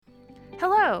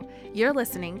Hello, you're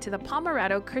listening to the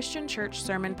Pomerado Christian Church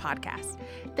Sermon Podcast.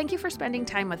 Thank you for spending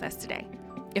time with us today.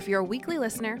 If you're a weekly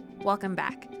listener, welcome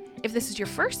back. If this is your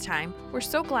first time, we're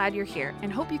so glad you're here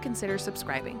and hope you consider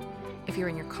subscribing. If you're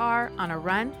in your car, on a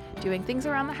run, doing things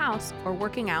around the house, or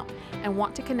working out, and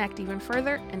want to connect even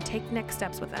further and take next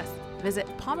steps with us, visit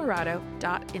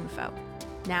pomerado.info.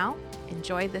 Now,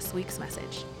 enjoy this week's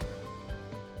message.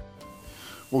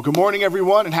 Well, good morning,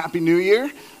 everyone, and Happy New Year.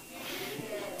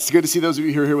 It's good to see those of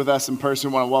you who are here with us in person.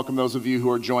 I want to welcome those of you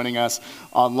who are joining us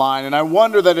online. And I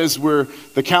wonder that as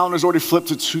the calendar's already flipped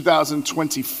to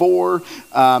 2024,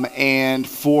 and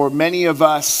for many of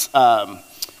us,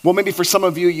 maybe for some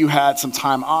of you, you had some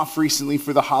time off recently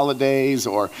for the holidays,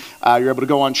 or you're able to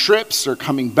go on trips or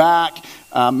coming back.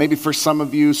 Maybe for some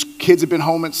of you, kids have been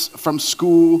home from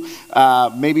school.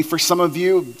 Maybe for some of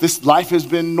you, this life has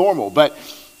been normal. But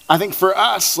I think for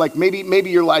us, like maybe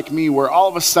you're like me, where all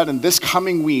of a sudden this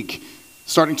coming week,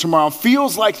 starting tomorrow,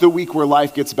 feels like the week where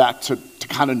life gets back to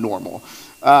kind of normal.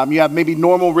 You have maybe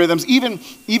normal rhythms, even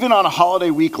on a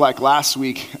holiday week like last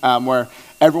week, where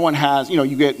everyone has,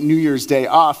 you get New Year's Day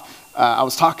off. I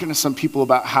was talking to some people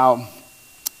about how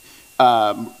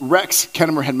Rex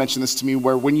Kennemer had mentioned this to me,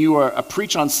 where when you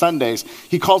preach on Sundays,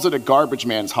 he calls it a garbage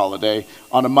man's holiday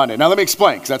on a Monday. Now let me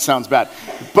explain, because that sounds bad.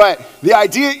 But the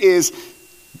idea is,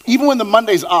 even when the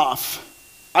Monday's off,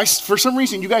 for some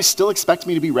reason, you guys still expect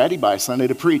me to be ready by Sunday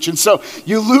to preach. And so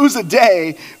you lose a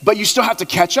day, but you still have to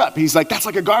catch up. He's like, that's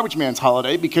like a garbage man's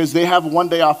holiday, because they have one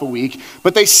day off a week,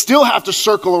 but they still have to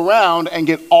circle around and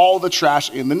get all the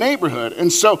trash in the neighborhood.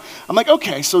 And so I'm like,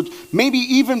 okay, so maybe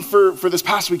even for this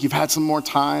past week, you've had some more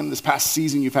time. This past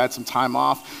season, you've had some time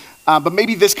off. But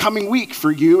maybe this coming week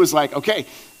for you is like, okay,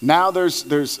 now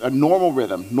there's a normal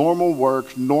rhythm, normal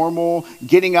work, normal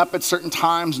getting up at certain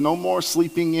times, no more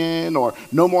sleeping in or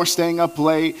no more staying up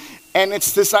late. And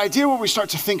it's this idea where we start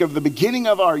to think of the beginning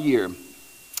of our year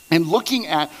and looking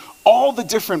at all the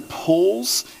different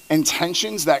pulls and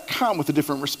tensions that come with the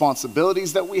different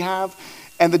responsibilities that we have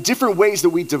and the different ways that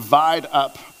we divide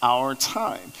up our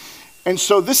time. And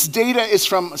so this data is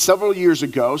from several years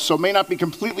ago, so it may not be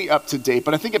completely up to date,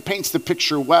 but I think it paints the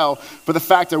picture well for the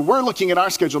fact that we're looking at our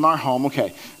schedule in our home.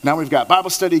 Okay, now we've got Bible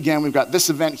study again, we've got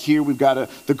this event here, we've got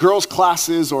the girls'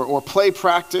 classes or play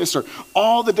practice, or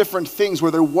all the different things where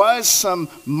there was some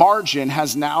margin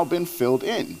has now been filled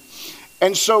in.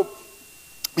 And so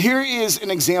here is an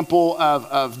example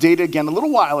of data again a little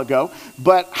while ago,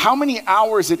 but how many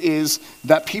hours it is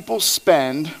that people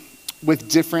spend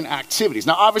with different activities.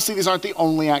 Now, obviously, these aren't the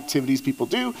only activities people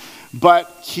do,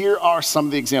 but here are some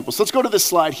of the examples. So let's go to this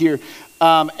slide here,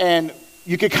 and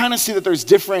you can kind of see that there's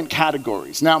different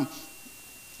categories. Now,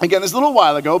 again, this is a little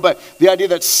while ago, but the idea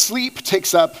that sleep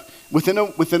takes up, within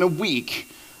a week,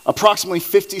 approximately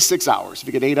 56 hours, if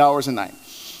you get 8 hours a night.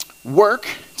 Work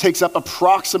takes up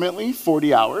approximately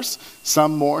 40 hours,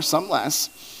 some more, some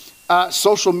less.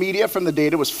 Social media from the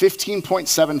data was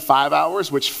 15.75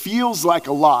 hours, which feels like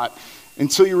a lot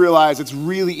until you realize it's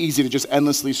really easy to just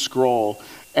endlessly scroll.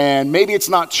 And maybe it's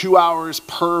not 2 hours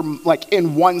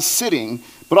in one sitting,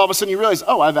 but all of a sudden you realize,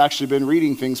 oh, I've actually been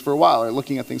reading things for a while or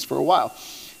looking at things for a while.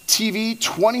 TV,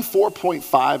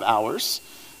 24.5 hours.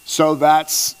 So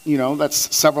that's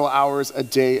several hours a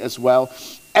day as well.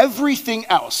 Everything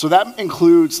else, so that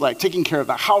includes like taking care of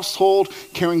the household,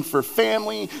 caring for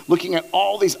family, looking at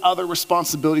all these other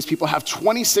responsibilities. People have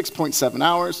 26.7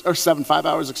 hours, or 75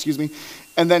 hours,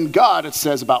 and then God, it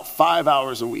says about 5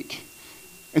 hours a week.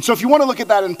 And so if you want to look at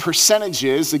that in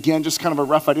percentages, again, just kind of a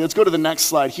rough idea, let's go to the next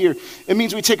slide here. It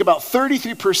means we take about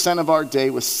 33% of our day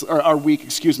our week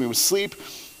with sleep,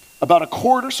 about a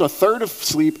quarter, so a third of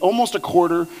sleep, almost a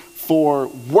quarter for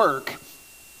work.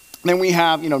 Then we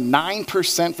have,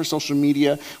 9% for social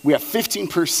media. We have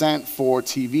 15% for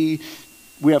TV.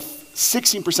 We have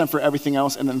 16% for everything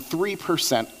else, and then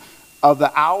 3% of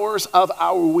the hours of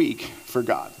our week for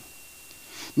God.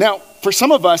 Now, for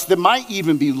some of us, that might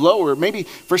even be lower. Maybe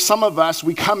for some of us,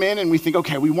 we come in and we think,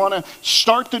 okay, we want to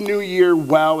start the new year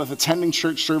well with attending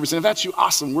church service. And if that's you,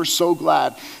 awesome. We're so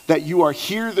glad that you are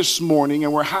here this morning,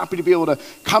 and we're happy to be able to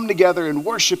come together and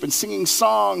worship and singing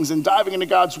songs and diving into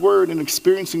God's word and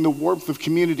experiencing the warmth of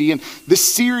community. And this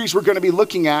series we're going to be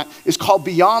looking at is called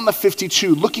Beyond the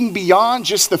 52, looking beyond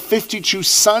just the 52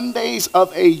 Sundays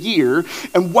of a year.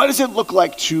 And what does it look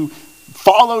like to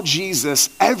follow Jesus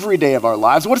every day of our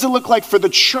lives? What does it look like for the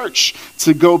church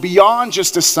to go beyond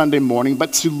just a Sunday morning,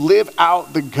 but to live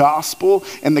out the gospel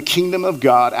and the kingdom of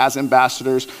God as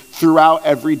ambassadors throughout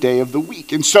every day of the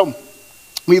week? And so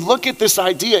we look at this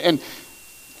idea, and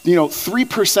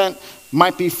 3%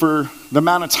 might be for the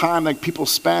amount of time that people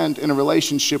spend in a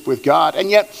relationship with God,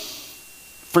 and yet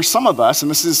For some of us,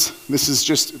 and this is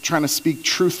just trying to speak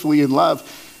truthfully in love,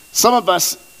 some of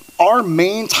us, our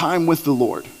main time with the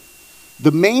Lord,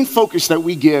 the main focus that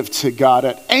we give to God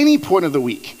at any point of the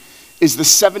week is the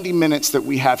 70 minutes that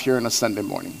we have here on a Sunday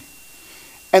morning.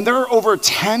 And there are over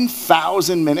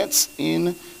 10,000 minutes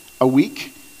in a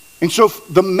week. And so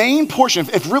the main portion,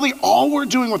 if really all we're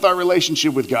doing with our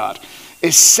relationship with God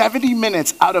is 70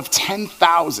 minutes out of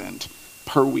 10,000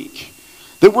 per week,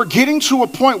 that we're getting to a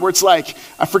point where it's like,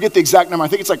 I forget the exact number, I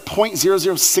think it's like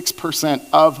 0.006%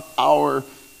 of our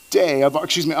day, of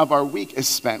our week is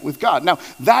spent with God. Now,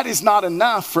 that is not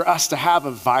enough for us to have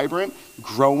a vibrant,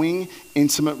 growing,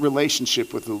 intimate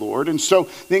relationship with the Lord. And so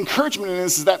the encouragement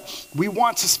is that we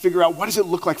want to figure out, what does it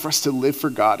look like for us to live for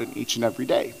God in each and every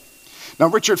day? Now,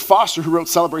 Richard Foster, who wrote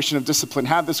Celebration of Discipline,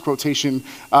 had this quotation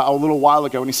a little while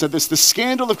ago, and he said this: "The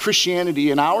scandal of Christianity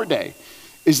in our day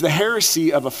is the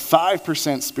heresy of a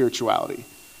 5% spirituality."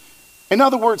 In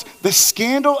other words, the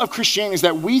scandal of Christianity is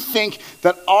that we think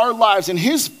that our lives, in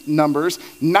his numbers,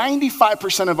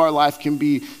 95% of our life can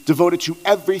be devoted to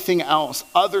everything else,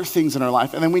 other things in our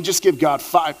life, and then we just give God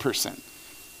 5%.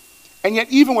 And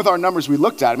yet, even with our numbers we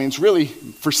looked at, I mean, it's really,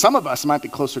 for some of us, it might be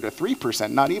closer to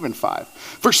 3%, not even 5%.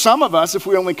 For some of us, if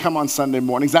we only come on Sunday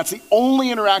mornings, that's the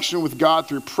only interaction with God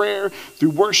through prayer,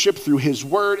 through worship, through his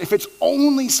word. If it's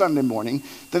only Sunday morning,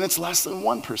 then it's less than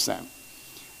 1%.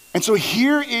 And so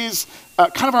here is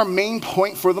kind of our main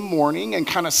point for the morning and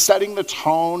kind of setting the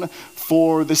tone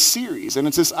for the series. And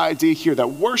it's this idea here that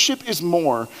worship is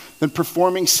more than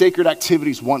performing sacred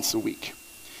activities once a week.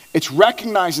 It's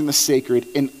recognizing the sacred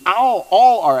in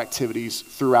all our activities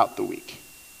throughout the week.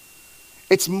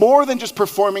 It's more than just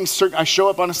performing. I show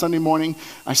up on a Sunday morning,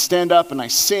 I stand up and I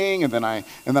sing, and then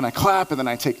I clap, and then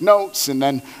I take notes, and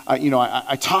then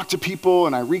I talk to people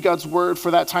and I read God's word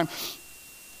for that time.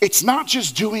 It's not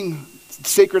just doing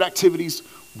sacred activities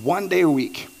one day a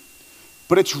week,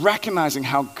 but it's recognizing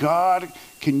how God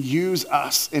can use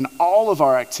us in all of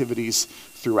our activities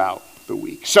throughout the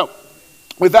week. So,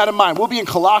 with that in mind, we'll be in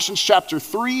Colossians chapter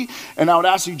 3, and I would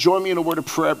ask you to join me in a word of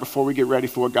prayer before we get ready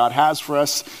for what God has for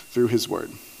us through his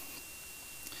word.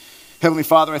 Heavenly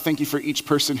Father, I thank you for each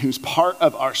person who's part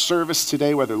of our service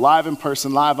today, whether live in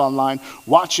person, live online,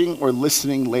 watching or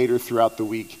listening later throughout the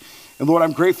week. And Lord,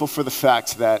 I'm grateful for the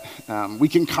fact that we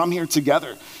can come here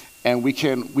together and we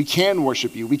can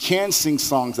worship you. We can sing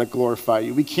songs that glorify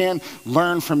you. We can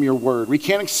learn from your word. We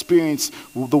can experience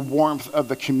the warmth of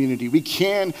the community. We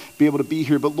can be able to be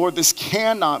here. But Lord, this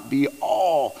cannot be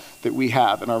all that we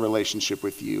have in our relationship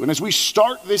with you. And as we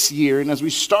start this year and as we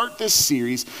start this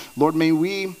series, Lord, may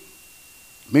we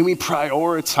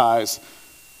prioritize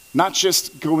not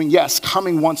just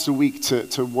coming once a week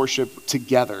to worship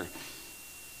together.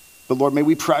 But Lord, may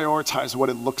we prioritize what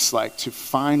it looks like to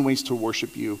find ways to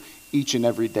worship you each and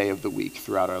every day of the week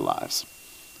throughout our lives.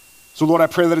 So Lord, I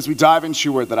pray that as we dive into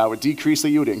your word, that I would decrease,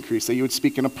 that you would increase, that you would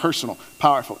speak in a personal,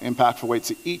 powerful, impactful way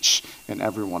to each and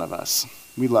every one of us.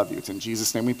 We love you. It's in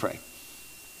Jesus' name we pray.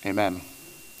 Amen.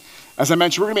 As I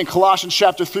mentioned, we're going to be in Colossians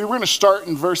chapter 3. We're going to start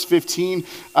in verse 15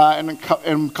 in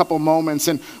a couple moments.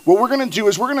 And what we're going to do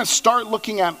is we're going to start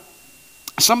looking at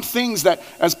some things that,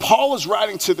 as Paul is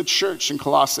writing to the church in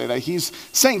Colossae, that he's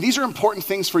saying these are important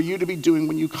things for you to be doing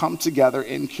when you come together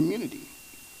in community.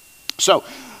 So,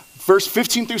 verse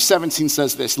 15 through 17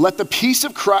 says this: "Let the peace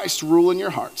of Christ rule in your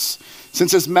hearts,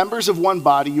 since as members of one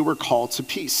body you were called to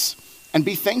peace, and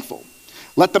be thankful.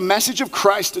 Let the message of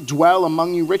Christ dwell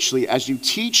among you richly as you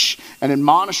teach and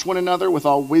admonish one another with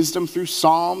all wisdom through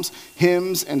psalms,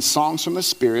 hymns, and songs from the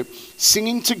Spirit,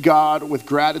 singing to God with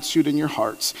gratitude in your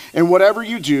hearts. And whatever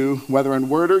you do, whether in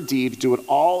word or deed, do it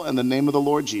all in the name of the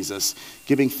Lord Jesus,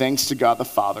 giving thanks to God the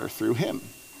Father through him."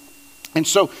 And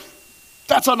so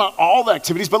that's not all the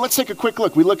activities, but let's take a quick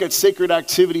look. We look at sacred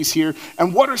activities here,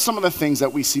 and what are some of the things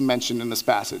that we see mentioned in this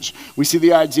passage? We see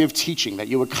the idea of teaching, that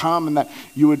you would come and that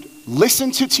you would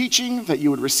listen to teaching, that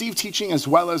you would receive teaching, as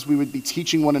well as we would be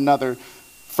teaching one another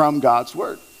from God's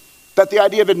word. That the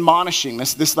idea of admonishing,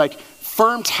 this like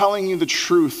firm telling you the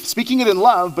truth, speaking it in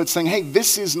love, but saying, hey,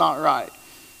 this is not right.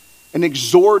 And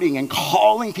exhorting and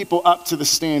calling people up to the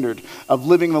standard of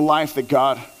living the life that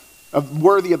God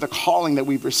worthy of the calling that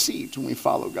we've received when we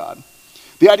follow God.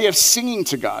 The idea of singing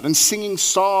to God and singing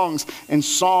songs and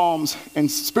psalms and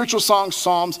spiritual songs,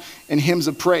 psalms, and hymns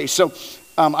of praise. So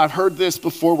I've heard this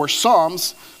before where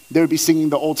psalms, they would be singing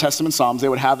the Old Testament psalms. They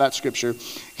would have that scripture.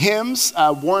 Hymns,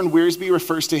 Warren Wiersbe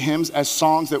refers to hymns as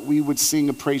songs that we would sing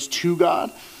of praise to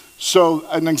God. So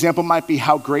an example might be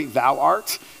How Great Thou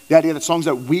Art. The idea that songs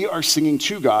that we are singing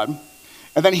to God.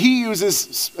 And then he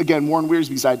uses, again, Warren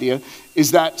Wiersbe's idea,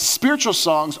 is that spiritual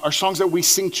songs are songs that we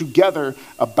sing together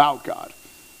about God.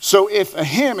 So if a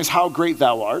hymn is How Great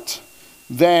Thou Art,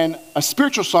 then a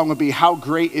spiritual song would be How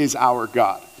Great Is Our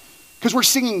God. Because we're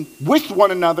singing with one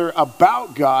another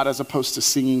about God as opposed to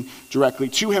singing directly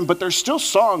to him. But there's still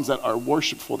songs that are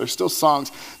worshipful. There's still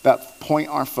songs that point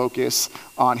our focus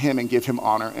on him and give him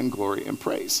honor and glory and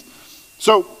praise.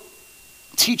 So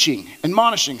teaching,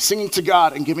 admonishing, singing to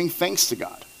God, and giving thanks to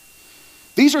God.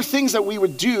 These are things that we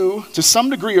would do to some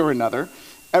degree or another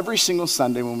every single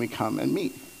Sunday when we come and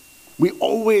meet. We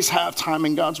always have time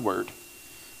in God's word.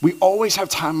 We always have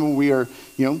time when we are,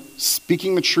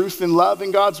 speaking the truth in love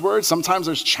in God's word. Sometimes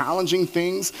there's challenging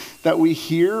things that we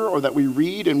hear or that we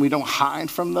read, and we don't hide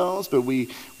from those, but we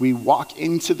walk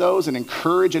into those and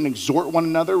encourage and exhort one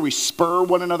another. We spur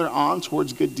one another on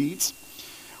towards good deeds.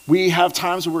 We have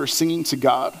times where we're singing to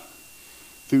God.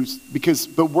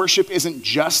 But worship isn't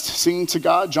just singing to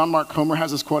God. John Mark Comer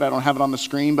has this quote, I don't have it on the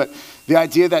screen, but the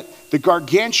idea that the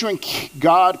gargantuan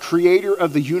God, creator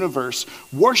of the universe,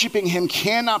 worshiping him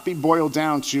cannot be boiled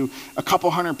down to a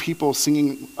couple hundred people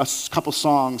singing a couple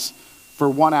songs for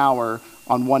 1 hour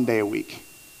on one day a week.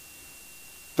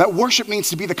 That worship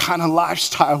needs to be the kind of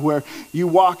lifestyle where you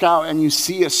walk out and you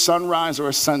see a sunrise or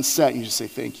a sunset and you just say,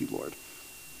 thank you, Lord.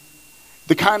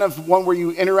 The kind of one where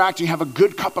you interact and you have a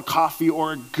good cup of coffee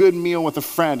or a good meal with a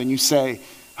friend and you say,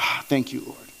 thank you,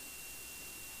 Lord.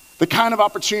 The kind of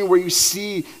opportunity where you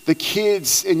see the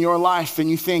kids in your life and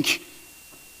you think,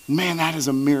 man, that is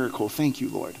a miracle. Thank you,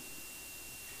 Lord.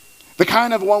 The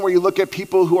kind of one where you look at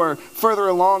people who are further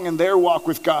along in their walk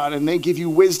with God and they give you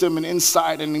wisdom and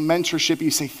insight and mentorship, and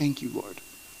you say, thank you, Lord.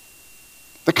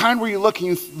 The kind where you look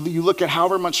and you look at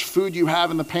however much food you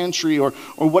have in the pantry or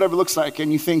whatever it looks like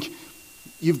and you think,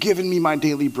 you've given me my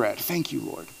daily bread. Thank you,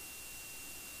 Lord.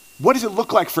 What does it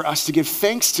look like for us to give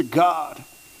thanks to God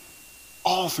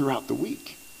all throughout the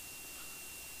week?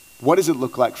 What does it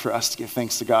look like for us to give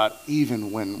thanks to God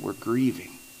even when we're grieving,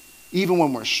 even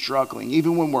when we're struggling,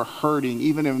 even when we're hurting,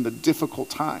 even in the difficult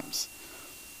times?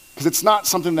 Because it's not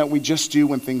something that we just do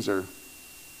when things are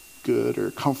good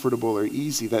or comfortable or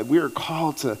easy, that we are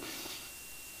called to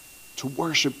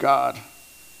worship God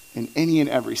in any and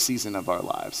every season of our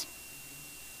lives.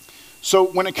 So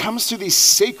when it comes to these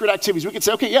sacred activities, we could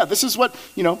say, okay, yeah, this is what,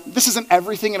 this isn't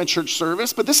everything in a church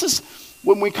service, but this is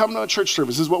when we come to a church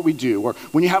service, this is what we do. Or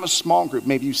when you have a small group,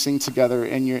 maybe you sing together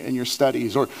in your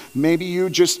studies, or maybe you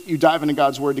dive into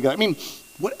God's word together. I mean,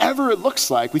 whatever it looks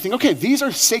like, we think, okay, these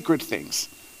are sacred things.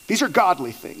 These are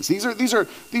godly things. These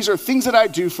are things that I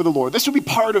do for the Lord. This would be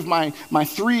part of my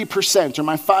 3% or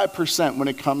my 5% when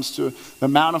it comes to the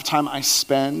amount of time I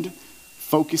spend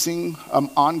focusing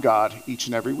on God each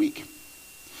and every week.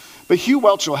 But Hugh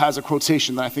Welchel has a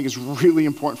quotation that I think is really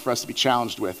important for us to be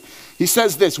challenged with. He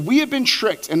says this: we have been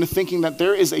tricked into thinking that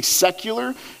there is a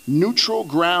secular, neutral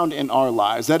ground in our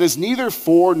lives that is neither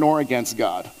for nor against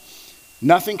God.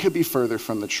 Nothing could be further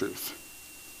from the truth.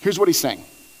 Here's what he's saying.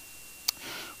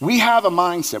 We have a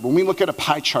mindset when we look at a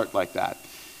pie chart like that,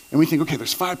 and we think, okay,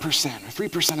 there's 5% or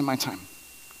 3% of my time.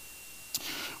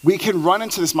 We can run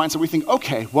into this mindset. We think,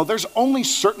 okay, well, there's only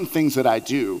certain things that I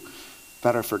do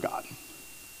that are for God.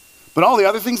 But all the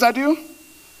other things I do,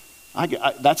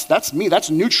 that's me. That's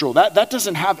neutral. That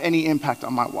doesn't have any impact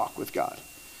on my walk with God.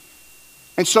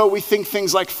 And so we think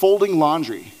things like folding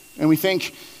laundry, and we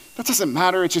think that doesn't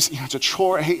matter. It's just it's a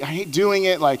chore. I hate doing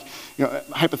it. Like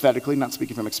hypothetically, not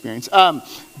speaking from experience,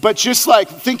 but just like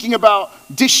thinking about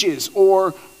dishes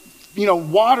or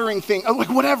watering things, like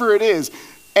whatever it is,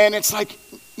 and it's like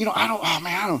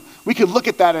I don't. We could look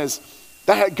at that as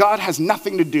that God has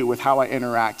nothing to do with how I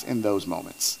interact in those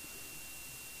moments.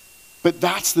 But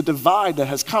that's the divide that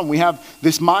has come. We have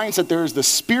this mindset there is the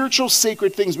spiritual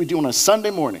sacred things we do on a Sunday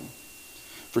morning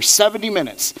for 70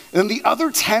 minutes. And then the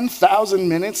other 10,000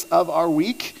 minutes of our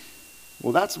week,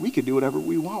 well, we could do whatever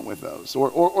we want with those.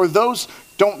 Or those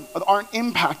aren't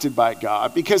impacted by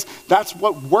God because that's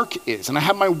what work is. And I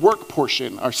have my work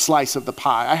portion or slice of the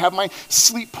pie. I have my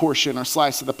sleep portion or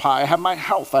slice of the pie. I have my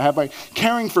health. I have my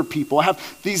caring for people. I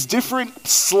have these different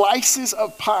slices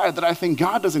of pie that I think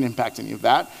God doesn't impact any of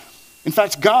that. In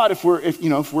fact, God, if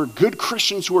we're good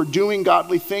Christians who are doing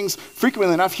godly things,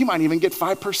 frequently enough, he might even get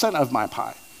 5% of my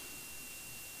pie.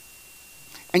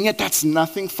 And yet that's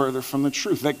nothing further from the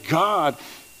truth, that God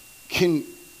can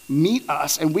meet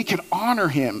us and we can honor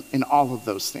him in all of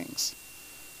those things.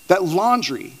 That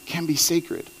laundry can be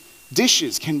sacred.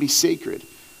 Dishes can be sacred.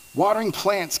 Watering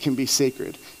plants can be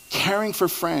sacred. Caring for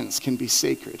friends can be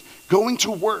sacred. Going to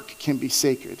work can be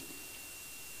sacred.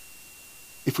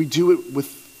 If we do it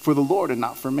with for the Lord and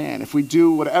not for man. If we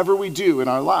do whatever we do in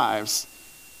our lives,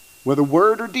 whether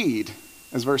word or deed,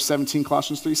 as verse 17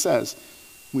 Colossians 3 says,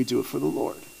 we do it for the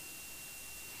Lord.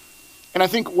 And I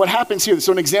think what happens here,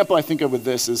 so an example I think of with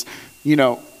this is,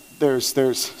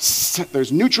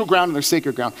 there's neutral ground and there's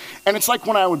sacred ground. And it's like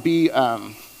when I would be,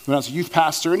 when I was a youth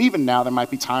pastor, and even now there might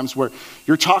be times where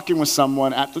you're talking with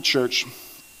someone at the church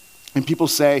and people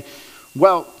say,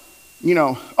 well,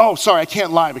 oh, sorry, I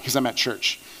can't lie because I'm at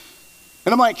church.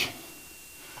 And I'm like,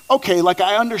 okay, like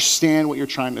I understand what you're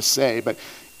trying to say, but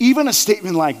even a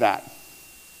statement like that,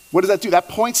 what does that do? That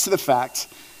points to the fact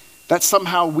that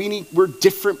somehow we're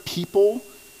different people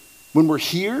when we're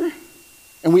here,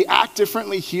 and we act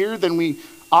differently here than we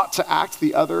ought to act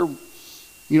the other,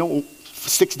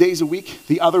 6 days a week,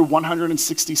 the other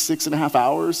 166 and a half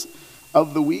hours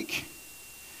of the week.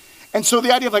 And so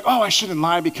the idea of I shouldn't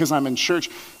lie because I'm in church,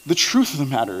 the truth of the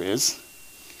matter is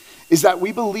that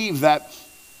we believe that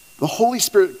the Holy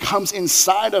Spirit comes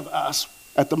inside of us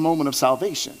at the moment of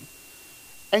salvation.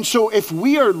 And so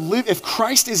if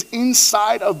Christ is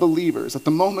inside of believers at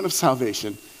the moment of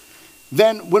salvation,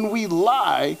 then when we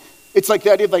lie, it's like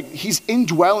the idea of he's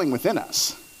indwelling within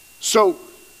us. So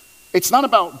it's not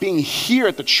about being here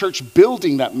at the church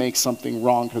building that makes something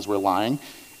wrong because we're lying.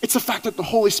 It's the fact that the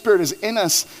Holy Spirit is in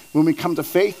us when we come to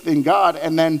faith in God,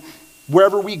 and then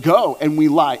wherever we go and we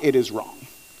lie, it is wrong.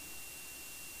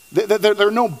 There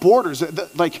are no borders.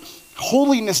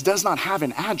 Holiness does not have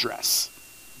an address.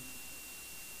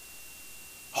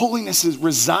 Holiness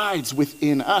resides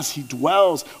within us.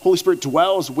 Holy Spirit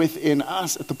dwells within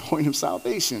us at the point of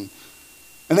salvation.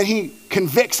 And then he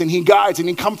convicts and he guides and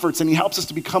he comforts and he helps us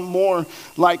to become more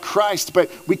like Christ. But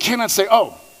we cannot say,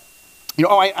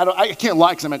 I can't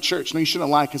lie because I'm at church. No, you shouldn't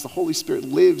lie because the Holy Spirit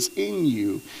lives in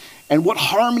you. And what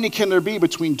harmony can there be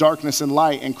between darkness and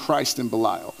light and Christ and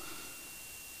Belial?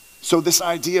 So this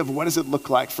idea of what does it look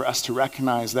like for us to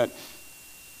recognize that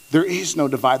there is no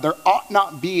divide. There ought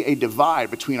not be a divide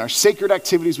between our sacred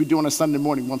activities we do on a Sunday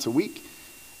morning once a week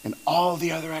and all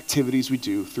the other activities we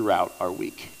do throughout our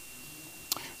week.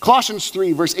 Colossians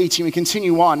 3, verse 18, we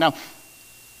continue on. Now,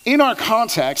 in our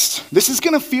context, this is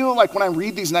going to feel like when I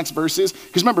read these next verses,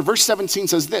 because remember, verse 17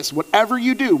 says this, whatever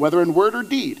you do, whether in word or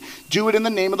deed, do it in the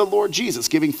name of the Lord Jesus,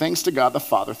 giving thanks to God the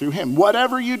Father through him.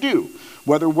 Whatever you do,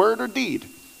 whether word or deed,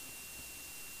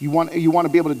 you want to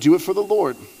be able to do it for the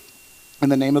Lord in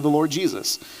the name of the Lord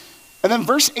Jesus. And then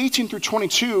verse 18 through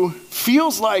 22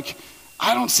 feels like,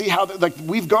 I don't see how,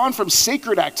 we've gone from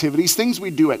sacred activities, things we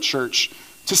do at church,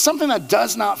 to something that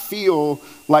does not feel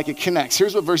like it connects.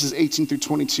 Here's what verses 18 through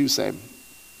 22 say.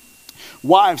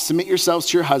 Wives, submit yourselves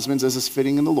to your husbands as is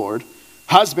fitting in the Lord.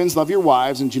 Husbands, love your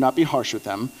wives and do not be harsh with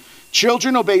them.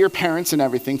 Children, obey your parents in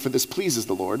everything, for this pleases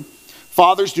the Lord.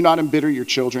 Fathers, do not embitter your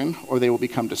children, or they will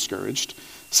become discouraged.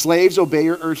 Slaves, obey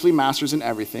your earthly masters in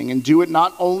everything, and do it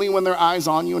not only when their eyes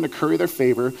on you and to curry their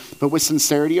favor, but with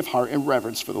sincerity of heart and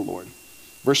reverence for the Lord.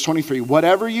 Verse 23,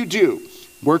 whatever you do,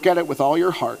 work at it with all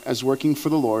your heart as working for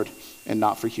the Lord and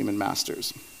not for human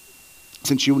masters,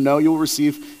 since you know you will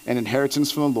receive an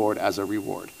inheritance from the Lord as a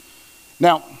reward.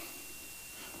 Now,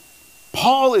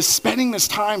 Paul is spending this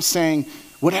time saying,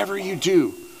 whatever you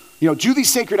do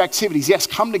these sacred activities. Yes,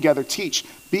 come together, teach,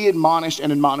 be admonished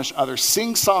and admonish others.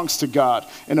 Sing songs to God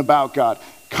and about God.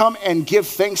 Come and give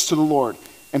thanks to the Lord.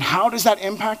 And how does that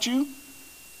impact you?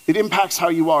 It impacts how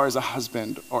you are as a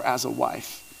husband or as a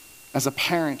wife, as a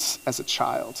parent, as a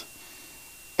child.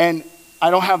 And I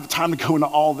don't have time to go into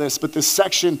all this, but this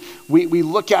section, we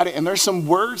look at it, and there's some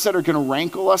words that are going to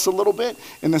rankle us a little bit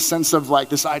in the sense of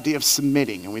this idea of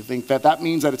submitting. And we think that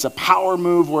means that it's a power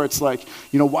move where it's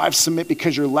wives submit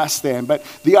because you're less than. But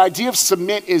the idea of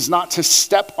submit is not to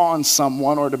step on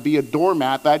someone or to be a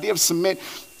doormat. The idea of submit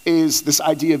is this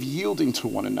idea of yielding to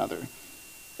one another.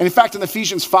 And in fact, in the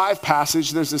Ephesians 5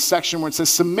 passage, there's this section where it says,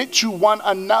 submit to one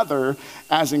another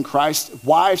as in Christ,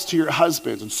 wives to your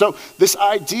husbands. And so this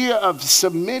idea of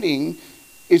submitting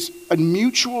is a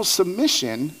mutual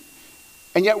submission.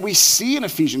 And yet we see in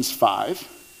Ephesians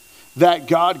 5 that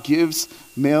God gives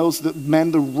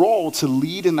men the role to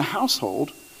lead in the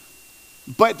household.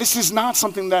 But this is not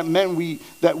something that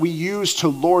we use to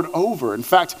lord over. In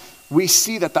fact, we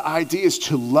see that the idea is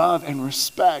to love and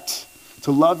respect.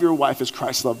 To love your wife as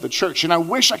Christ loved the church. And I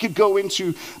wish I could go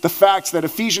into the fact that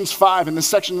Ephesians 5 and the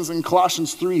sections in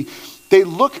Colossians 3, they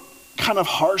look kind of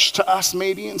harsh to us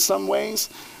maybe in some ways.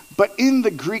 But in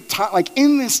the Greek time,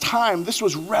 in this time, this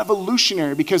was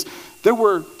revolutionary because there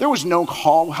was no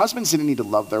call. Husbands didn't need to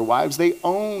love their wives. They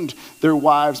owned their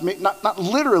wives, not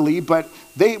literally, but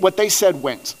what they said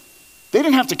went. They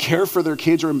didn't have to care for their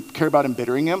kids or care about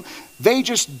embittering them. They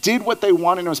just did what they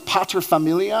wanted. It was pater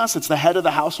familias. It's the head of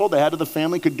the household. The head of the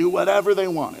family could do whatever they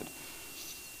wanted.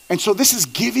 And so this is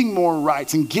giving more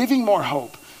rights and giving more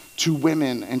hope to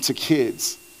women and to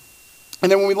kids.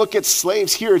 And then when we look at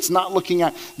slaves here, it's not looking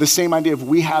at the same idea of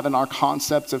we have in our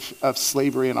concept of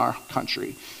slavery in our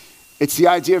country. It's the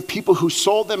idea of people who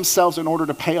sold themselves in order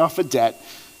to pay off a debt,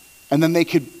 and then they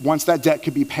could, once that debt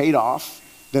could be paid off,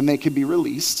 then they could be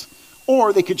released.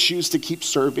 Or they could choose to keep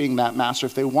serving that master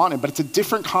if they wanted. But it's a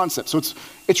different concept. So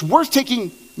it's worth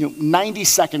taking 90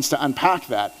 seconds to unpack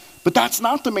that. But that's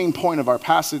not the main point of our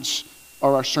passage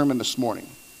or our sermon this morning.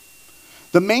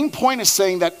 The main point is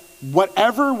saying that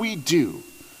whatever we do,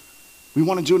 we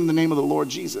want to do it in the name of the Lord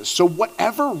Jesus. So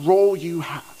whatever role you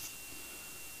have,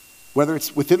 whether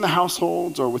it's within the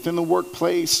household or within the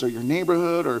workplace or your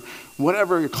neighborhood or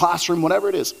whatever, your classroom, whatever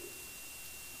it is,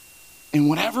 in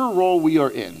whatever role we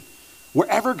are in,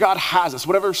 wherever God has us,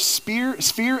 whatever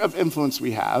sphere of influence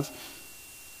we have,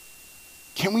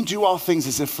 can we do all things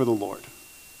as if for the Lord?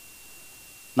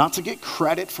 Not to get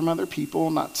credit from other people,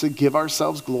 not to give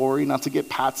ourselves glory, not to get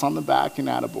pats on the back and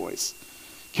attaboys.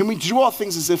 Can we do all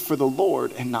things as if for the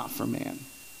Lord and not for man?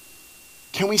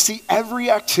 Can we see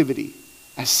every activity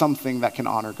as something that can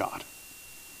honor God?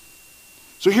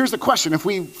 So here's the question. If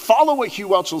we follow what Hugh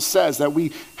Welchel says, that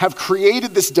we have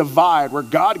created this divide where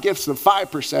God gives the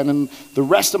 5% and the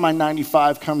rest of my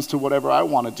 95 comes to whatever I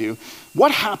want to do,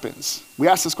 what happens? We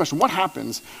ask this question, what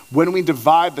happens when we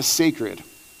divide the sacred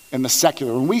and the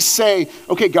secular? When we say,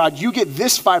 okay, God, you get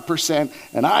this 5%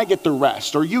 and I get the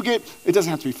rest, or you get, it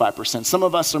doesn't have to be 5%. Some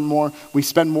of us are more, we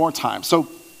spend more time. So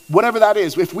whatever that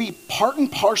is, if we part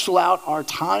and parcel out our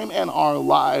time and our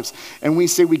lives and we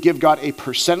say we give God a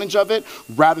percentage of it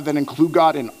rather than include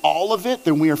God in all of it,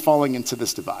 then we are falling into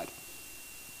this divide.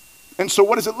 And so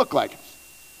what does it look like?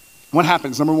 What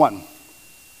happens? Number one,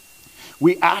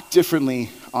 we act differently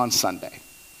on Sunday.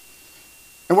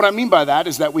 And what I mean by that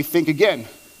is that we think, again,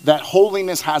 that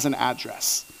holiness has an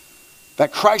address.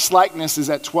 That Christ-likeness is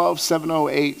at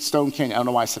 12708 Stone Canyon. I don't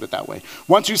know why I said it that way.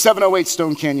 12708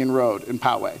 Stone Canyon Road in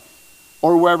Poway.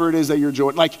 Or wherever it is that you're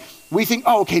joining. Like, we think,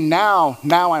 oh, okay, now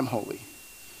I'm holy.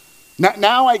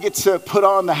 Now I get to put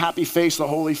on the happy face, the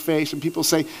holy face, and people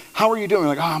say, how are you doing?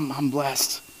 Like, oh, I'm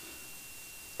blessed.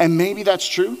 And maybe that's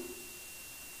true.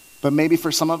 But maybe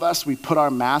for some of us, we put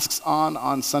our masks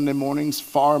on Sunday mornings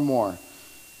far more.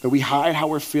 That we hide how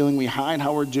we're feeling, we hide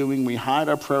how we're doing, we hide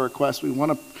our prayer requests. We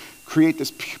want to create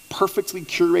this perfectly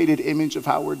curated image of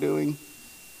how we're doing.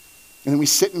 And then we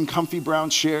sit in comfy brown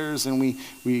chairs and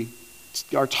we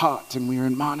are taught and we are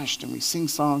admonished and we sing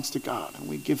songs to God and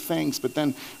we give thanks, but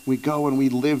then we go and we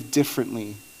live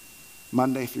differently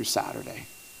Monday through Saturday.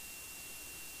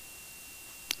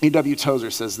 E.W.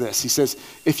 Tozer says this. He says,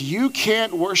 if you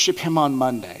can't worship him on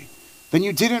Monday, then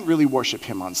you didn't really worship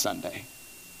him on Sunday.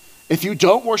 If you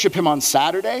don't worship him on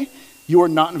Saturday, you are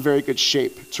not in very good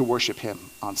shape to worship him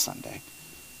on Sunday.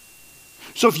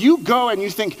 So if you go and you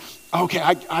think, okay,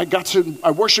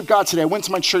 I worship God today. I went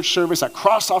to my church service. I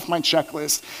crossed off my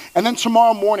checklist. And then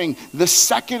tomorrow morning, the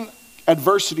second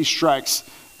adversity strikes,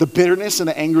 the bitterness and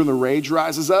the anger and the rage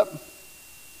rises up.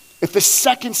 If the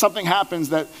second something happens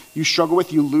that you struggle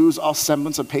with, you lose all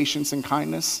semblance of patience and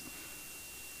kindness.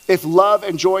 If love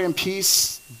and joy and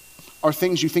peace are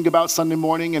things you think about Sunday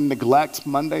morning and neglect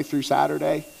Monday through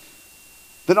Saturday,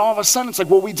 then all of a sudden it's like,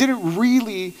 well, we didn't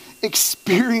really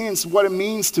experience what it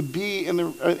means to be in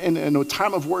a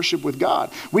time of worship with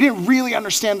God. We didn't really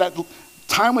understand that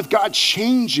time with God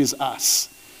changes us.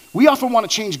 We often want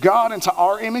to change God into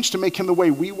our image to make him the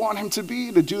way we want him to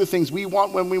be, to do the things we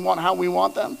want, when we want, how we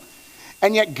want them.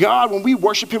 And yet God, when we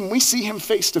worship him, when we see him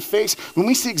face to face, when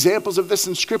we see examples of this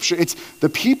in scripture, it's the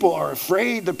people are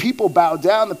afraid, the people bow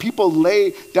down, the people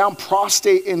lay down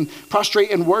prostrate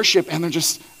in worship, and they're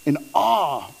just in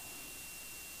awe.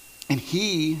 And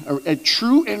a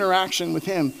true interaction with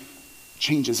him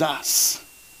changes us,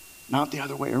 not the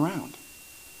other way around.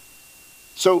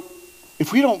 So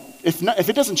if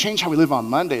it doesn't change how we live on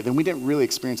Monday, then we didn't really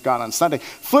experience God on Sunday.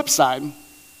 Flip side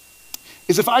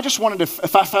is if I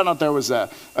found out there was a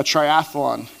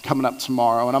triathlon coming up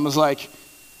tomorrow, and I was like,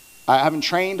 I haven't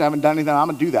trained, I haven't done anything, I'm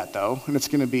gonna do that though, and it's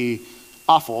gonna be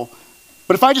awful.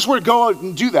 But if I just were to go out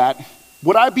and do that,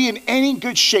 would I be in any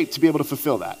good shape to be able to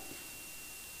fulfill that?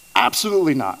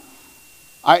 Absolutely not.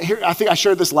 I think I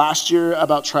shared this last year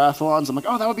about triathlons. I'm like,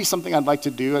 oh, that would be something I'd like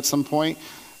to do at some point.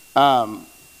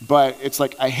 But it's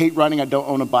like, I hate running, I don't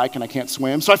own a bike, and I can't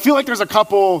swim. So I feel like there's a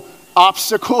couple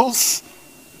obstacles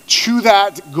to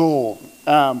that goal.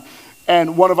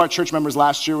 And one of our church members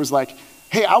last year was like,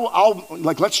 hey, I'll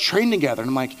like, let's train together. And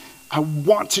I'm like, I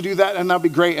want to do that, and that'd be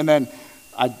great. And then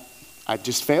I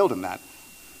just failed in that.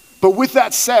 But with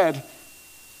that said,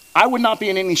 I would not be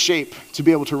in any shape to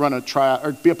be able to run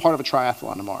or be a part of a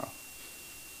triathlon tomorrow.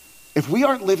 If we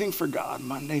aren't living for God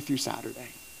Monday through Saturday,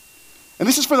 and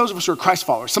this is for those of us who are Christ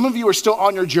followers. Some of you are still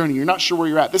on your journey. You're not sure where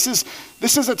you're at. This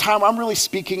is a time where I'm really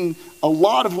speaking, a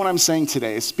lot of what I'm saying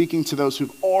today is speaking to those who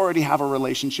already have a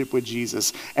relationship with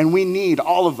Jesus. And we need,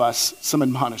 all of us, some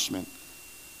admonishment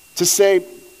to say,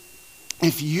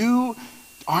 if you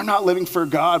are not living for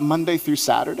God Monday through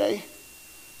Saturday,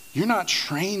 you're not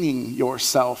training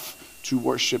yourself to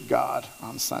worship God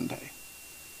on Sunday.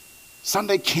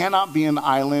 Sunday cannot be an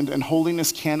island, and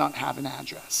holiness cannot have an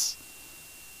address.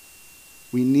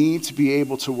 We need to be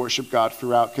able to worship God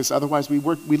throughout, because otherwise we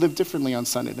live differently on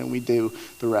Sunday than we do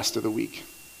the rest of the week.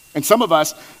 And some of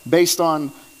us, based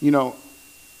on,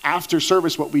 after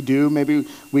service what we do, maybe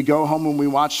we go home and we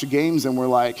watch the games and we're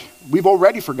like, we've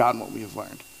already forgotten what we have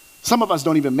learned. Some of us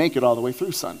don't even make it all the way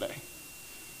through Sunday.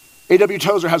 A.W.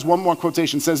 Tozer has one more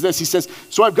quotation, says this. He says,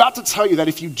 so I've got to tell you that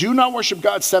if you do not worship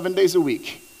God 7 days a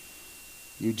week,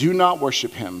 you do not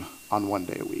worship him on 1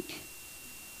 day a week.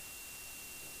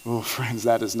 Oh, friends,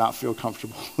 that does not feel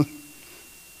comfortable.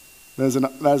 That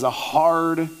is a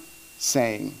hard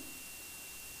saying.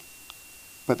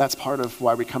 But that's part of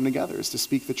why we come together, is to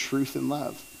speak the truth in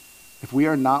love. If we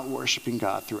are not worshiping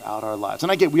God throughout our lives,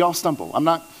 and I get, we all stumble. I'm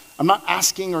not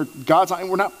asking, or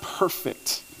we're not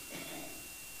perfect.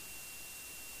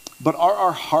 But are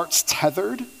our hearts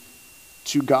tethered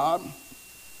to God?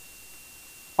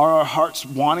 Are our hearts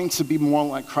wanting to be more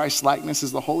like Christ's likeness?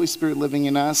 Is the Holy Spirit living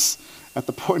in us at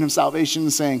the point of salvation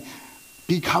saying,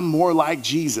 become more like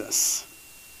Jesus?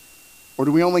 Or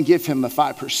do we only give him the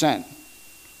 5%? And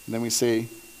then we say,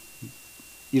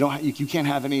 you can't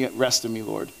have any rest in me,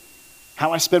 Lord.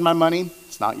 How I spend my money,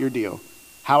 it's not your deal.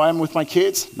 How I am with my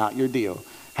kids, not your deal.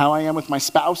 How I am with my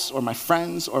spouse or my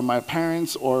friends or my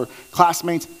parents or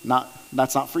classmates,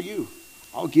 that's not for you.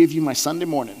 I'll give you my Sunday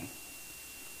morning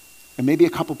and maybe a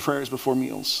couple prayers before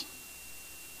meals.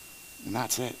 And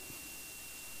that's it.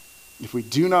 If we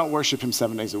do not worship him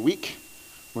 7 days a week,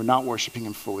 we're not worshiping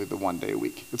him fully the 1 day a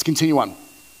week. Let's continue on.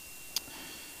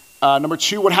 Number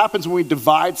 2, what happens when we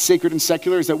divide sacred and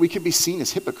secular is that we can be seen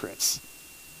as hypocrites.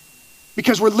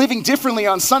 Because we're living differently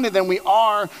on Sunday than we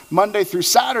are Monday through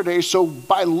Saturday, so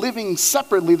by living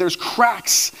separately, there's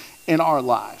cracks in our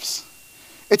lives.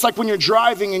 It's like when you're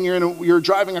driving and you're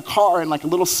driving a car and like a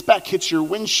little speck hits your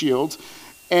windshield,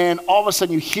 and all of a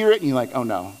sudden you hear it and you're like, oh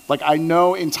no. Like, I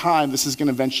know in time this is going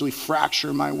to eventually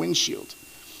fracture my windshield.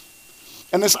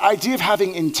 And this idea of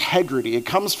having integrity, it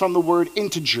comes from the word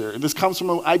integer. This comes from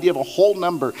the idea of a whole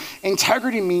number.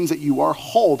 Integrity means that you are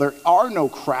whole. There are no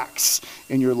cracks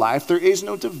in your life. There is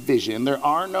no division. There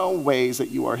are no ways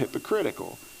that you are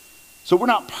hypocritical. So we're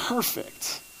not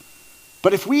perfect.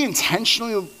 But if we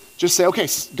intentionally just say, okay,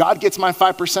 God gets my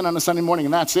 5% on a Sunday morning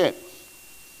and that's it,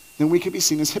 then we could be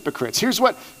seen as hypocrites. Here's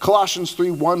what Colossians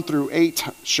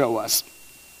 3:1-8 show us.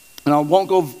 And I won't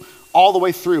go all the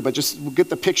way through, but just we'll get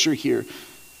the picture here.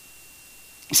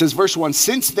 It says, verse 1,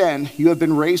 since then you have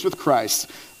been raised with Christ.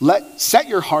 Set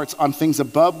your hearts on things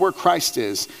above where Christ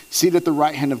is, seated at the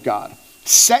right hand of God.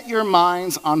 Set your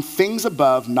minds on things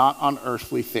above, not on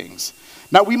earthly things.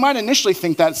 Now, we might initially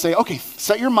think that, say, okay,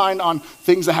 set your mind on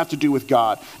things that have to do with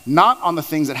God, not on the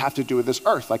things that have to do with this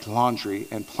earth, like laundry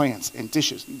and plants and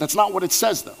dishes. That's not what it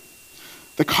says, though.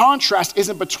 The contrast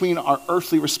isn't between our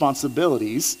earthly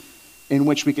responsibilities, in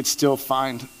which we could still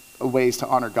find ways to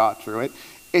honor God through it.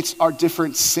 It's our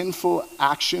different sinful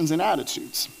actions and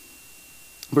attitudes.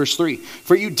 Verse 3,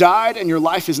 for you died and your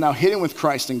life is now hidden with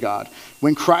Christ in God.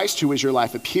 When Christ, who is your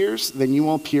life, appears, then you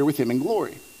will appear with him in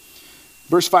glory.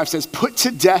 Verse 5 says, put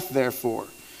to death, therefore,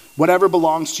 whatever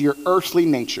belongs to your earthly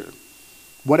nature.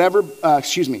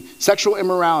 Sexual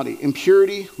immorality,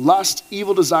 impurity, lust,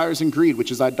 evil desires, and greed,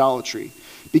 which is idolatry.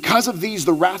 Because of these,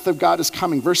 the wrath of God is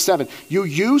coming. Verse 7, you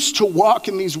used to walk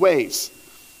in these ways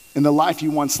in the life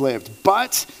you once lived,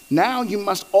 but now you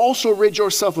must also rid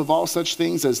yourself of all such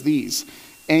things as these: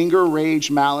 anger, rage,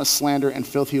 malice, slander, and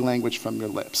filthy language from your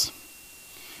lips.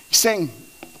 He's saying,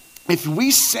 if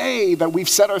we say that we've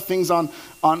set our things on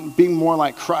being more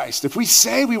like Christ, if we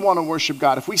say we want to worship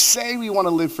God, if we say we want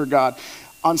to live for God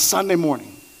on Sunday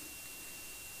morning,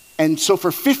 and so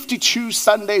for 52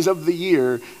 Sundays of the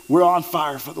year, we're on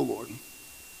fire for the Lord.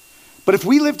 But if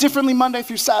we live differently Monday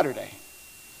through Saturday,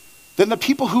 then the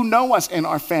people who know us in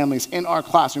our families, in our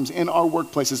classrooms, in our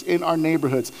workplaces, in our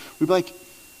neighborhoods, we'll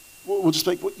just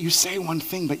be like, well, you say one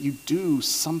thing, but you do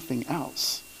something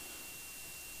else.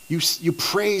 You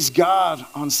praise God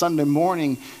on Sunday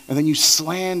morning, and then you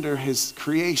slander his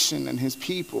creation and his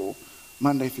people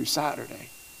Monday through Saturday.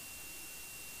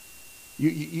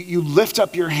 You lift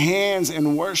up your hands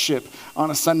in worship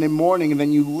on a Sunday morning, and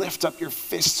then you lift up your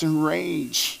fists in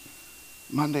rage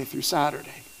Monday through Saturday.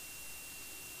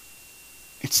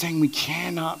 It's saying we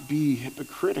cannot be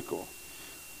hypocritical.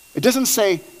 It doesn't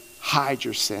say hide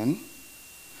your sin.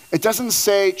 It doesn't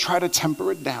say try to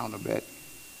temper it down a bit.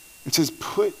 It says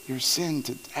put your sin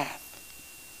to death.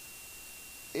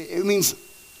 It means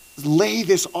lay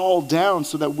this all down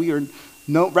so that we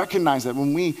recognize that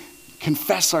when we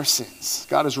confess our sins,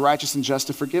 God is righteous and just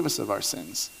to forgive us of our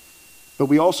sins. But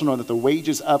we also know that the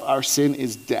wages of our sin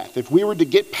is death. If we were to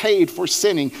get paid for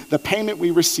sinning, the payment we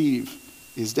receive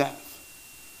is death.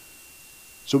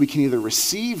 So we can either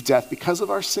receive death because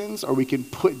of our sins, or we can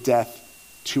put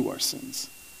death to our sins.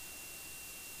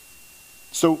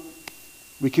 So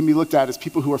we can be looked at as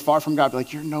people who are far from God, be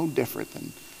like, you're no different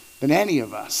than any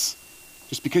of us.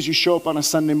 Just because you show up on a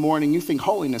Sunday morning, you think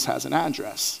holiness has an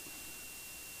address.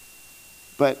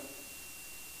 But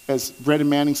as Brennan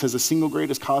Manning says, the single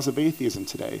greatest cause of atheism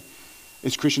today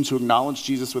is Christians who acknowledge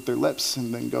Jesus with their lips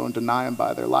and then go and deny him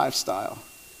by their lifestyle.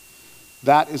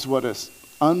 That is what an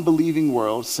unbelieving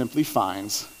world simply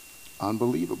finds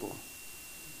unbelievable.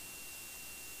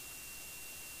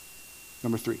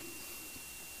 Number 3.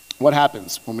 What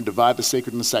happens when we divide the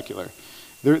sacred and the secular?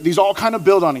 These all kind of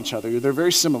build on each other. They're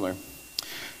very similar.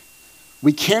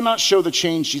 We cannot show the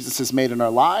change Jesus has made in our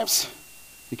lives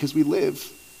because we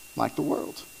live like the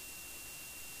world.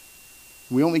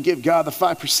 We only give God the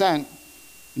 5%.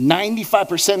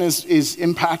 95% is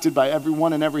impacted by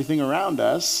everyone and everything around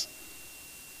us.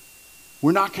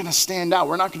 We're not going to stand out.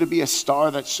 We're not going to be a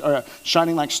star that's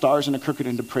shining like stars in a crooked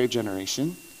and depraved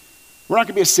generation. We're not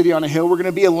going to be a city on a hill. We're going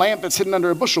to be a lamp that's hidden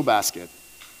under a bushel basket,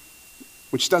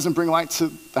 which doesn't bring light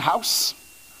to the house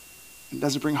and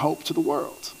doesn't bring hope to the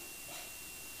world.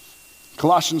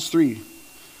 Colossians 3,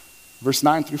 verse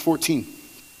 9 through 14.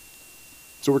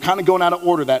 So we're kind of going out of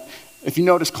order. That, if you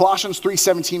notice, Colossians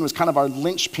 3:17 was kind of our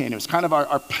linchpin. It was kind of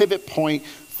our pivot point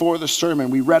for the sermon.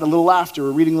 We read a little after,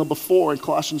 we're reading a little before, and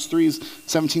Colossians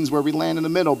 3:17 is where we land in the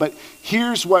middle. But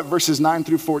here's what verses 9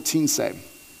 through 14 say.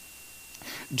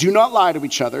 Do not lie to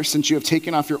each other, since you have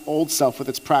taken off your old self with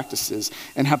its practices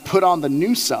and have put on the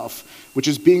new self, which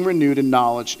is being renewed in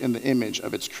knowledge in the image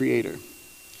of its creator.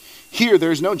 Here there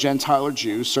is no Gentile or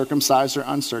Jew, circumcised or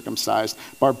uncircumcised,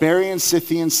 barbarian,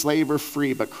 Scythian, slave or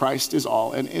free, but Christ is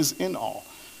all and is in all.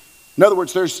 In other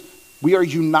words, we are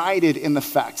united in the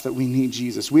fact that we need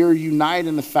Jesus. We are united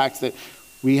in the fact that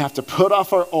we have to put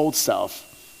off our old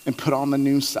self and put on the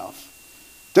new self.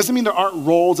 Doesn't mean there aren't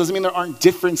roles, doesn't mean there aren't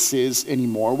differences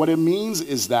anymore. What it means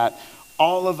is that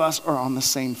all of us are on the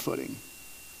same footing.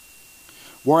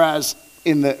 Whereas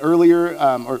in the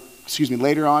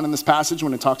later on in this passage,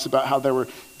 when it talks about how there were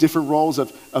different roles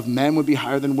of men would be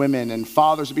higher than women, and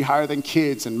fathers would be higher than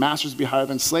kids, and masters would be higher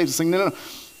than slaves, it's saying, no.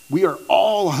 We are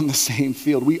all on the same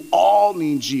field. We all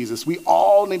need Jesus. We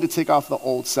all need to take off the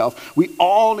old self. We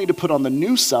all need to put on the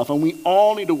new self, and we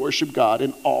all need to worship God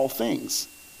in all things.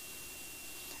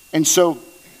 And so,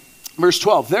 verse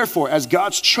 12, therefore, as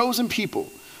God's chosen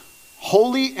people,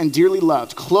 holy and dearly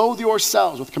loved, clothe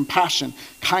yourselves with compassion,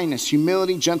 kindness,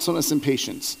 humility, gentleness, and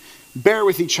patience. Bear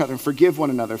with each other and forgive one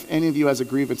another if any of you has a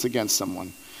grievance against someone.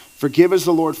 Forgive as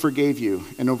the Lord forgave you,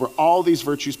 and over all these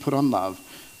virtues put on love,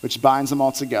 which binds them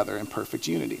all together in perfect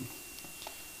unity.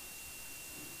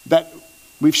 That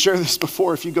we've shared this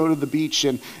before. If you go to the beach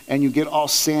and you get all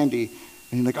sandy,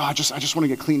 and you're like, I just want to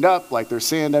get cleaned up, like there's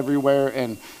sand everywhere,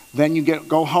 and then you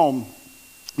go home,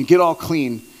 you get all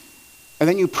clean, and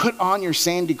then you put on your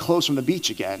sandy clothes from the beach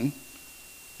again.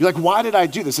 You're like, why did I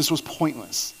do this? This was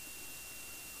pointless.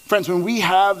 Friends, when we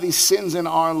have these sins in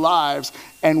our lives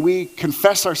and we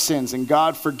confess our sins and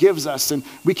God forgives us and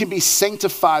we can be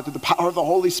sanctified through the power of the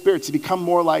Holy Spirit to become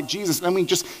more like Jesus, and then we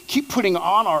just keep putting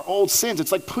on our old sins.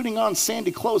 It's like putting on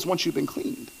sandy clothes once you've been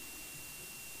cleaned.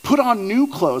 Put on new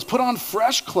clothes, put on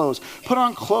fresh clothes, put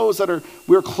on clothes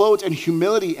we're clothed in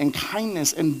humility and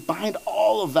kindness, and bind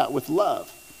all of that with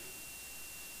love.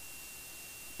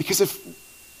 Because if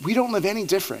we don't live any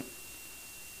different,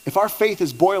 if our faith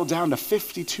is boiled down to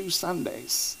 52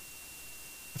 Sundays,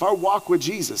 if our walk with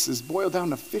Jesus is boiled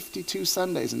down to 52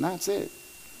 Sundays and that's it,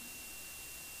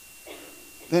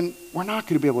 then we're not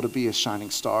going to be able to be a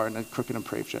shining star in a crooked and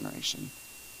depraved generation.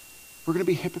 We're going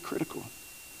to be hypocritical.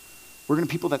 We're going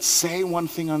to be people that say one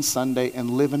thing on Sunday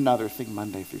and live another thing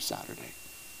Monday through Saturday.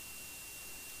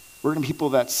 We're going to be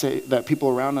people that people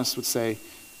around us would say,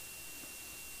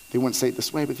 they wouldn't say it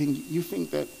this way, but you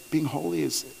think that being holy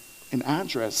is an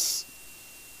address.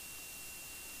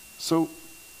 So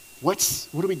what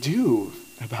do we do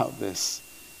about this?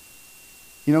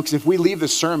 You know, because if we leave the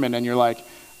sermon and you're like,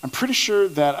 I'm pretty sure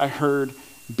that I heard,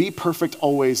 be perfect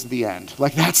always, the end.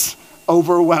 Like, that's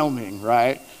overwhelming,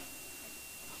 right?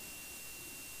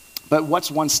 But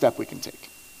what's one step we can take?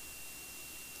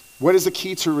 What is the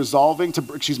key to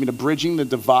to bridging the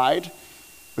divide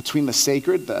between the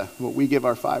sacred, what we give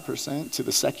our 5%, to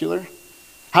the secular?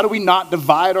 How do we not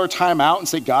divide our time out and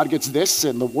say God gets this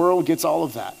and the world gets all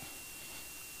of that?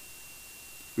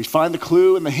 We find the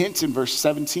clue and the hint in verse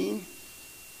 17.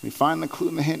 We find the clue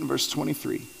and the hint in verse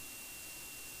 23.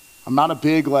 I'm not a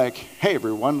big hey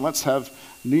everyone, let's have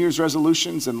New Year's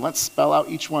resolutions and let's spell out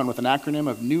each one with an acronym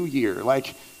of New Year.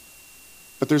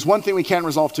 But there's one thing we can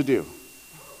resolve to do.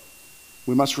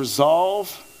 We must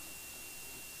resolve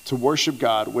to worship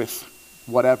God with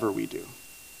whatever we do.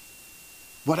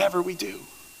 Whatever we do.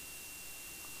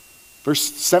 Verse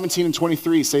 17 and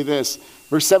 23 say this.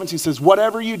 Verse 17 says,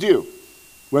 whatever you do,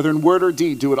 whether in word or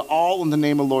deed, do it all in the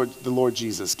name of the Lord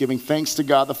Jesus, giving thanks to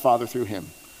God the Father through him.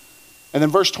 And then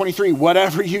verse 23,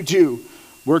 whatever you do,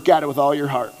 work at it with all your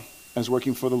heart, as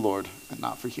working for the Lord and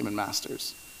not for human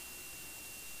masters.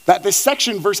 That this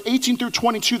section, verse 18 through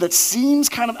 22, that seems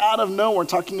kind of out of nowhere,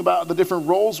 talking about the different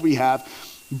roles we have,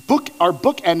 are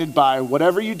bookended by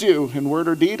whatever you do in word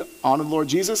or deed, honor the Lord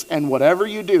Jesus, and whatever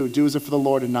you do as if for the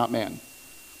Lord and not man.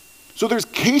 So there's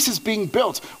cases being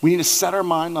built. We need to set our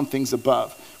mind on things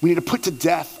above. We need to put to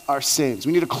death our sins.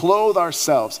 We need to clothe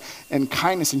ourselves in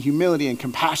kindness and humility and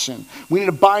compassion. We need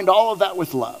to bind all of that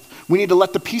with love. We need to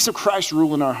let the peace of Christ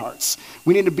rule in our hearts.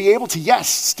 We need to be able to, yes,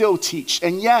 still teach,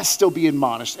 and yes, still be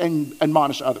admonished and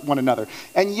admonish one another,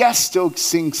 and yes, still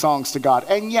sing songs to God,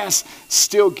 and yes,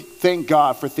 still thank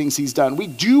God for things he's done. We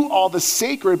do all the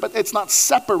sacred, but it's not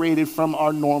separated from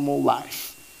our normal life.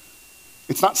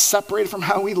 It's not separated from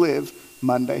how we live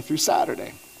Monday through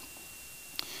Saturday.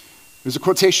 There's a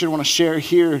quotation I want to share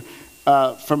here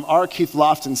from R. Keith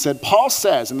Lofton. Said, Paul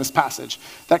says in this passage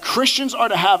that Christians are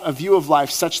to have a view of life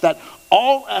such that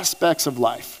all aspects of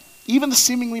life, even the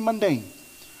seemingly mundane,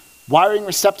 wiring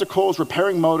receptacles,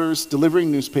 repairing motors,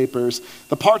 delivering newspapers,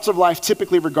 the parts of life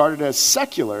typically regarded as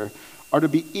secular, are to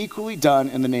be equally done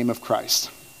in the name of Christ.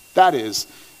 That is,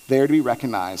 they are to be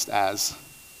recognized as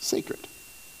sacred.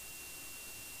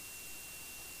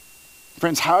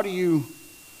 Friends, how do you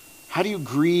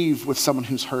grieve with someone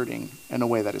who's hurting in a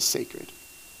way that is sacred?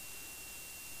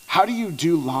 How do you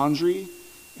do laundry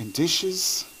and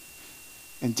dishes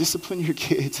and discipline your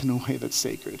kids in a way that's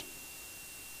sacred?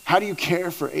 How do you care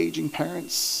for aging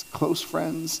parents, close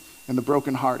friends, and the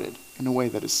brokenhearted in a way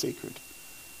that is sacred?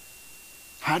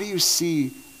 How do you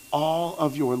see all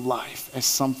of your life as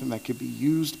something that could be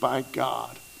used by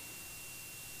God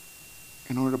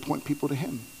in order to point people to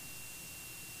him?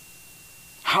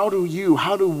 How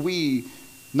do we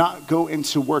not go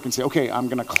into work and say, okay, I'm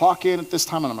going to clock in at this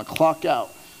time and I'm going to clock out,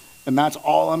 and that's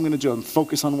all I'm going to do and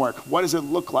focus on work? What does it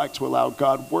look like to allow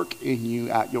God work in you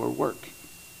at your work?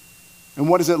 And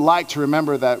what is it like to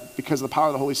remember that because of the power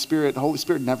of the Holy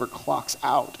Spirit never clocks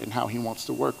out in how he wants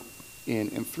to work in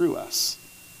and through us?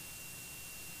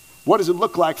 What does it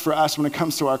look like for us when it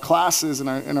comes to our classes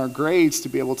and our grades to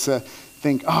be able to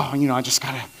think, I just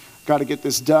got to get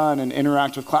this done and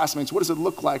interact with classmates? What does it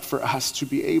look like for us to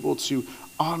be able to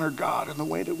honor God in the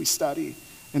way that we study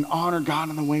and honor God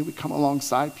in the way we come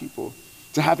alongside people,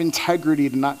 to have integrity,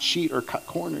 to not cheat or cut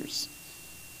corners?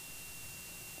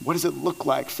 What does it look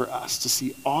like for us to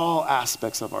see all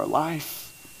aspects of our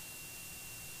life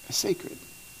as sacred?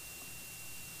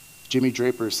 Jimmy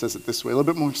Draper says it this way, a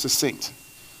little bit more succinct.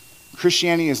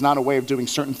 Christianity is not a way of doing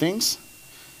certain things.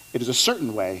 It is a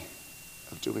certain way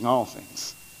of doing all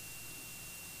things.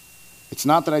 It's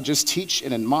not that I just teach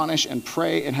and admonish and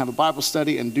pray and have a Bible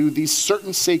study and do these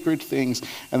certain sacred things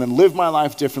and then live my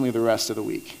life differently the rest of the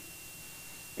week.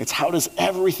 It's how does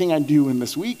everything I do in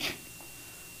this week,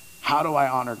 how do I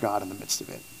honor God in the midst of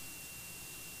it?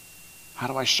 How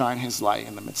do I shine his light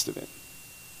in the midst of it?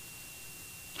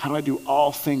 How do I do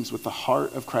all things with the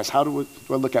heart of Christ? How do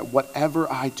I look at whatever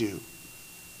I do,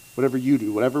 whatever you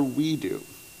do, whatever we do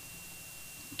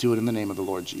it in the name of the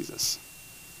Lord Jesus?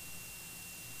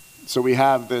 So we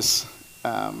have this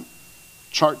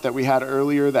chart that we had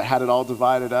earlier that had it all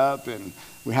divided up and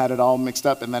we had it all mixed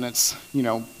up, and then it's,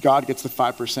 God gets the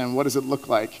 5%. What does it look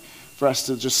like for us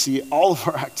to just see all of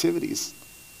our activities?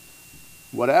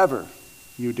 Whatever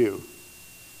you do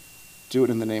it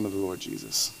in the name of the Lord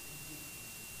Jesus.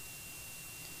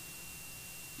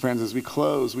 Friends, as we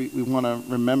close, we want to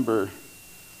remember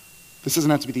this doesn't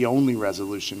have to be the only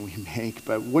resolution we make,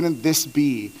 but wouldn't this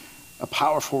be a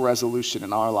powerful resolution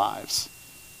in our lives.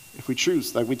 If we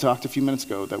choose, like we talked a few minutes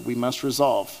ago, that we must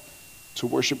resolve to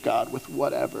worship God with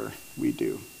whatever we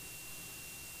do.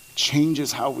 It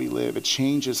changes how we live. It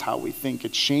changes how we think.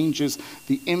 It changes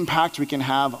the impact we can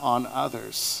have on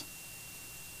others.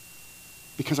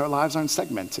 Because our lives aren't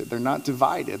segmented. They're not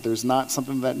divided. There's not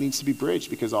something that needs to be bridged,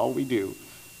 because all we do,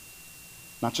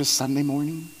 not just Sunday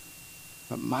morning,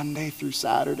 but Monday through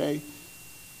Saturday,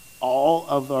 all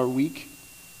of our week,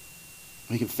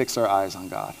 we can fix our eyes on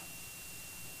God.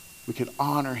 We could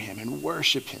honor him and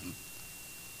worship him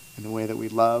in the way that we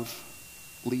love,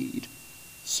 lead,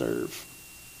 serve,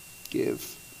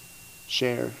 give,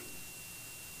 share,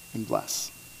 and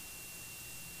bless.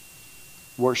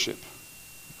 Worship.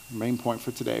 Main point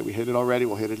for today. We hit it already,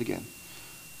 we'll hit it again.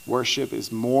 Worship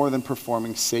is more than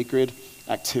performing sacred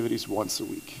activities once a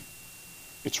week.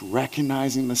 It's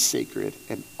recognizing the sacred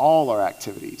in all our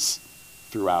activities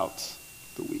throughout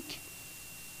the week.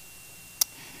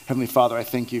 Heavenly Father, I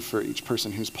thank you for each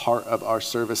person who's part of our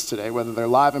service today, whether they're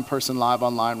live in person, live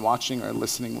online, watching, or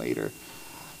listening later.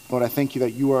 Lord, I thank you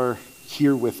that you are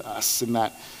here with us, and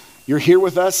that you're here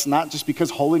with us not just because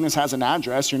holiness has an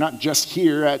address. You're not just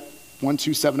here at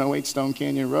 12708 Stone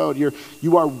Canyon Road.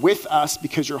 You are with us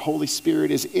because your Holy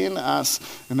Spirit is in us,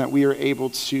 and that we are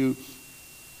able to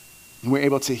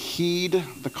heed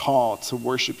the call to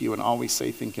worship you in all we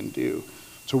say, think, and do,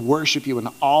 to worship you in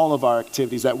all of our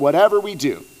activities, that whatever we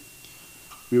do,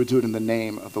 we would do it in the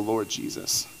name of the Lord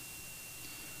Jesus.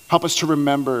 Help us to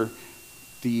remember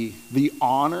the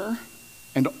honor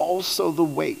and also the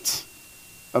weight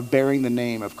of bearing the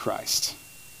name of Christ.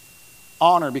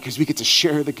 Honor because we get to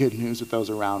share the good news with those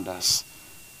around us,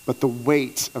 but the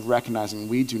weight of recognizing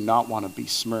we do not want to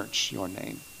besmirch your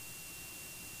name.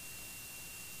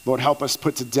 Lord, help us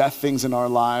put to death things in our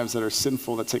lives that are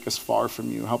sinful, that take us far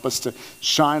from you. Help us to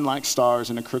shine like stars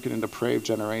in a crooked and depraved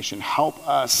generation. Help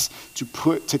us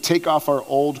to take off our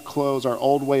old clothes, our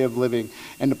old way of living,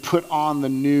 and to put on the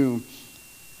new.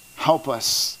 Help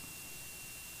us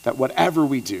that whatever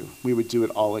we do, we would do it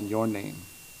all in your name.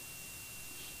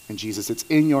 And Jesus, it's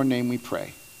in your name we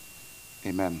pray.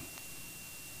 Amen.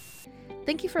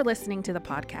 Thank you for listening to the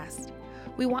podcast.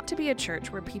 We want to be a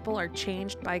church where people are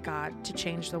changed by God to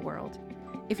change the world.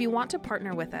 If you want to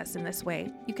partner with us in this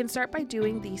way, you can start by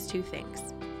doing these two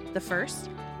things. The first,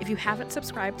 if you haven't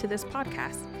subscribed to this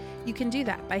podcast, you can do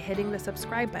that by hitting the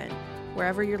subscribe button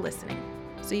wherever you're listening,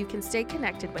 so you can stay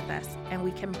connected with us and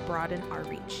we can broaden our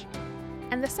reach.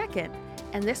 And the second,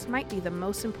 and this might be the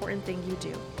most important thing you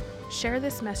do, share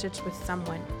this message with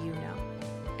someone you know.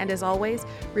 And as always,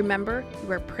 remember,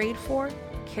 you are prayed for,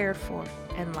 cared for,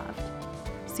 and loved.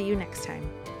 See you next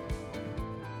time.